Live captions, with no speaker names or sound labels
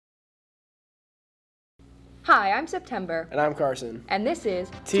Hi, I'm September. And I'm Carson. And this is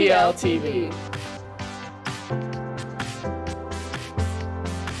TLTV.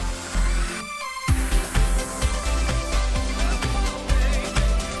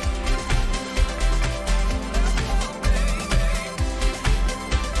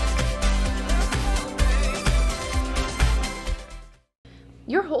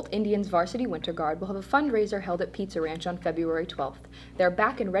 Your Holt Indians varsity winter guard will have a fundraiser held at Pizza Ranch on February 12th. They're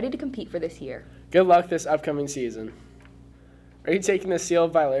back and ready to compete for this year. Good luck this upcoming season. Are you taking the Seal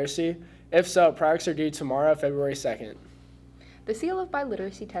of Biliteracy? If so, products are due tomorrow, February 2nd. The Seal of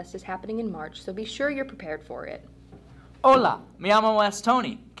Biliteracy test is happening in March, so be sure you're prepared for it. Hola, me llamo es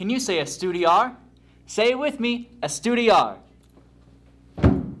Tony. Can you say estudiar? Say it with me, estudiar.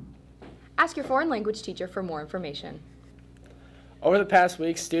 Ask your foreign language teacher for more information. Over the past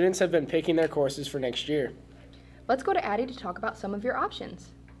week, students have been picking their courses for next year. Let's go to Addie to talk about some of your options.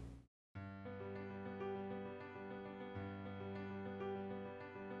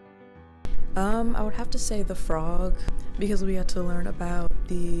 I would have to say the frog, because we had to learn about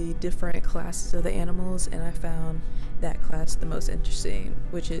the different classes of the animals, and I found that class the most interesting,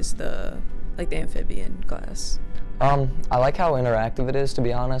 which is the amphibian class. I like how interactive it is, to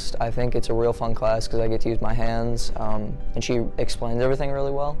be honest. I think it's a real fun class because I get to use my hands, and she explains everything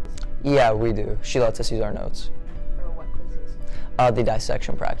really well. Yeah, we do. She lets us use our notes. For what quizzes? The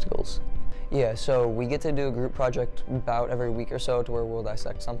dissection practicals. Yeah, so we get to do a group project about every week or so to where we'll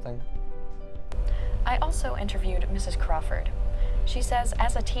dissect something. I also interviewed Mrs. Crawford. She says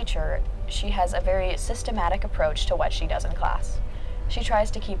as a teacher, she has a very systematic approach to what she does in class. She tries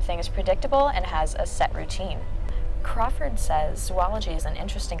to keep things predictable and has a set routine. Crawford says zoology is an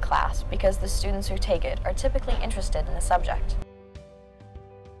interesting class because the students who take it are typically interested in the subject.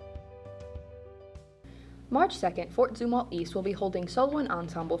 March 2nd, Fort Zumwalt East will be holding solo and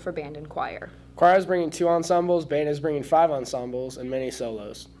ensemble for band and choir. Choir is bringing 2 ensembles, band is bringing 5 ensembles, and many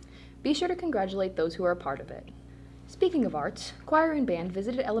solos. Be sure to congratulate those who are a part of it. Speaking of arts, choir and band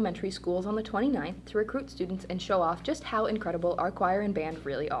visited elementary schools on the 29th to recruit students and show off just how incredible our choir and band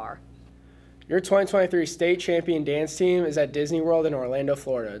really are. Your 2023 state champion dance team is at Disney World in Orlando,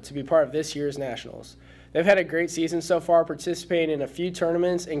 Florida, to be part of this year's Nationals. They've had a great season so far, participating in a few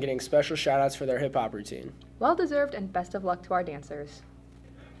tournaments and getting special shout-outs for their hip-hop routine. Well deserved, and best of luck to our dancers.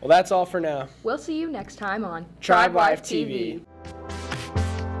 Well, that's all for now. We'll see you next time on Tribe Life TV.